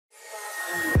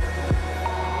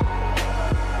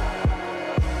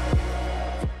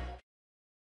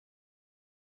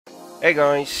Hey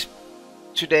guys,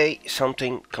 today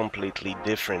something completely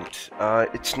different.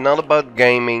 It's not about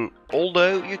gaming,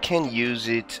 although you can use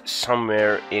it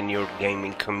somewhere in your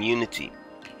gaming community.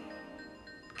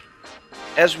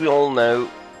 As we all know,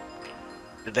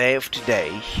 the day of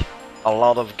today, a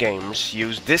lot of games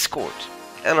use Discord,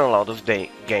 and a lot of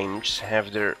games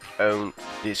have their own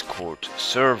Discord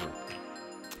server.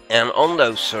 And on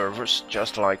those servers,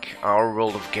 just like our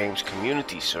World of Games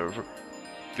community server,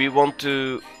 we want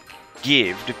to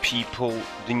give the people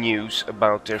the news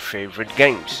about their favorite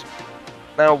games.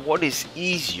 Now, what is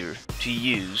easier to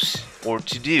use or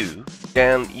to do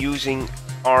than using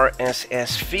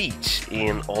RSS feeds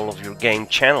in all of your game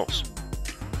channels?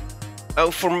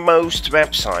 Oh, for most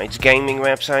websites, gaming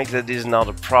websites, that is not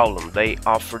a problem. They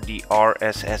offer the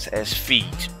RSS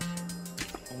feed.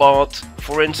 But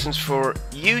for instance, for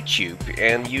YouTube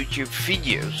and YouTube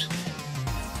videos,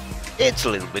 it's a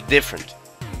little bit different.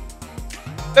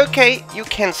 Okay, you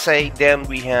can say then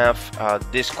we have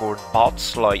Discord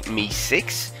bots like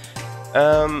Me6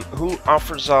 who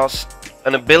offers us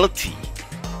an ability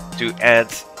to add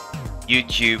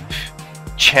YouTube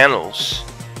channels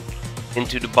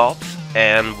into the bot,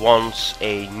 and once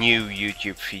a new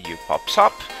YouTube video pops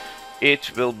up,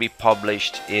 it will be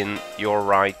published in your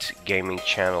right gaming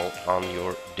channel on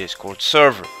your Discord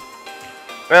server.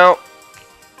 Well,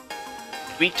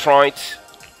 we tried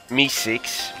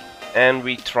Me6 and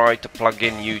we tried to plug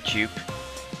in YouTube,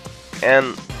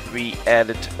 and we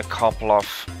added a couple of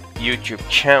YouTube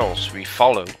channels we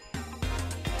follow,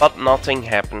 but nothing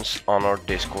happens on our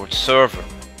Discord server.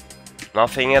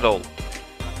 Nothing at all.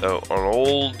 So on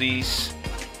all these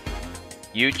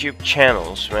YouTube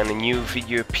channels, when a new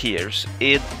video appears,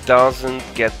 it doesn't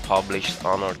get published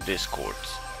on our Discord.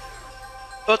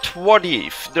 But what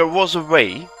if there was a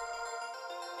way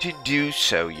to do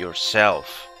so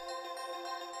yourself?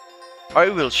 I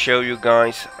will show you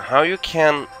guys how you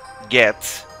can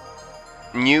get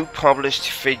new published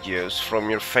videos from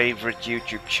your favorite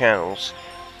YouTube channels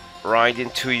right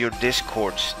into your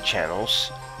Discord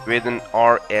channels with an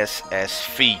RSS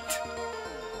feed.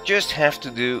 Just have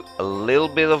to do a little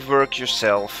bit of work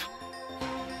yourself,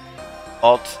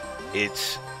 but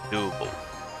it's doable.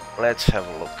 Let's have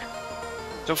a look.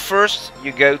 So first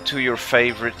you go to your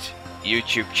favorite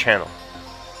YouTube channel.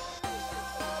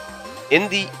 In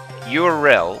the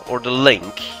URL or the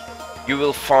link, you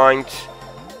will find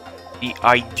the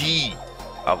ID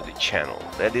of the channel.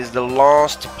 That is the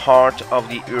last part of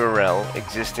the URL,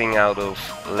 existing out of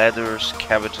letters,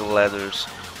 capital letters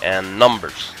and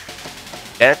numbers.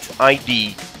 That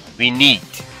ID we need.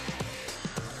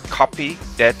 Copy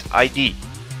that ID.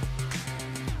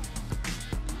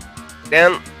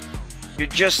 Then you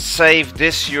just save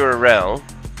this URL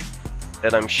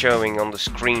that I'm showing on the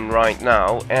screen right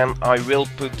now, and I will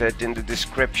put that in the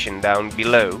description down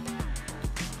below.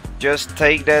 Just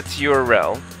take that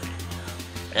URL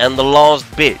and the last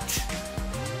bit,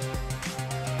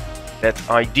 that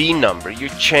ID number, you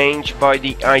change by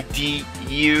the ID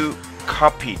you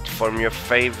copied from your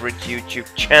favorite YouTube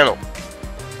channel.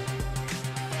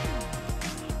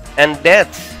 And that,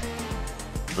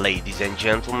 ladies and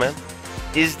gentlemen,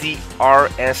 is the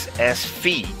RSS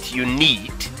feed you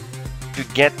need to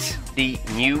get the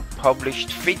new published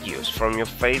videos from your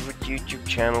favorite YouTube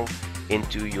channel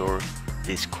into your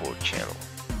Discord channel.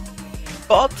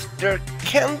 But there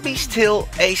can be still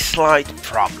a slight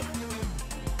problem.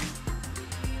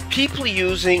 People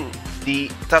using the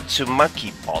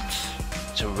Tatsumaki bot,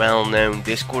 it's a well-known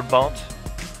Discord bot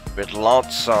with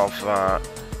lots of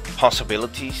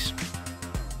possibilities.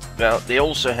 Well, they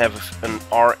also have an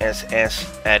RSS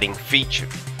adding feature.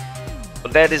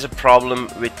 But that is a problem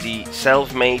with the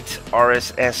self-made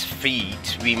RSS feed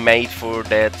we made for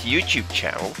that YouTube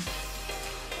channel.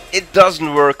 It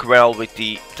doesn't work well with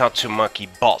the Tatsumaki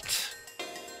bot.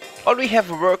 But we have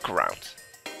a workaround.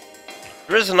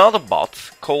 There is another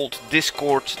bot called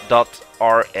discord.rss,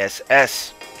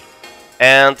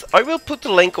 and I will put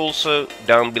the link also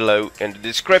down below in the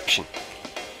description.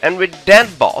 And with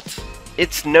that bot,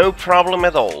 it's no problem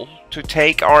at all to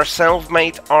take our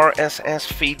self-made RSS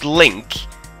feed link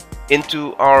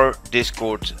into our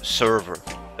Discord server.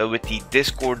 So with the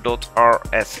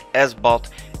discord.rss bot,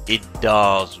 it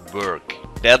does work.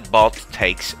 That bot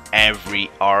takes every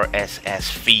RSS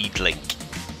feed link.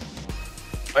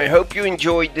 I hope you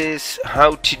enjoyed this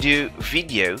how to do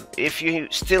video. If you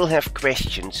still have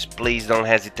questions, please don't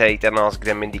hesitate and ask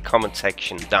them in the comment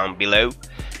section down below.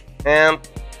 And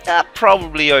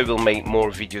probably I will make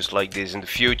more videos like this in the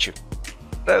future.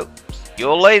 So, see you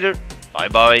all later. Bye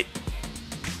bye.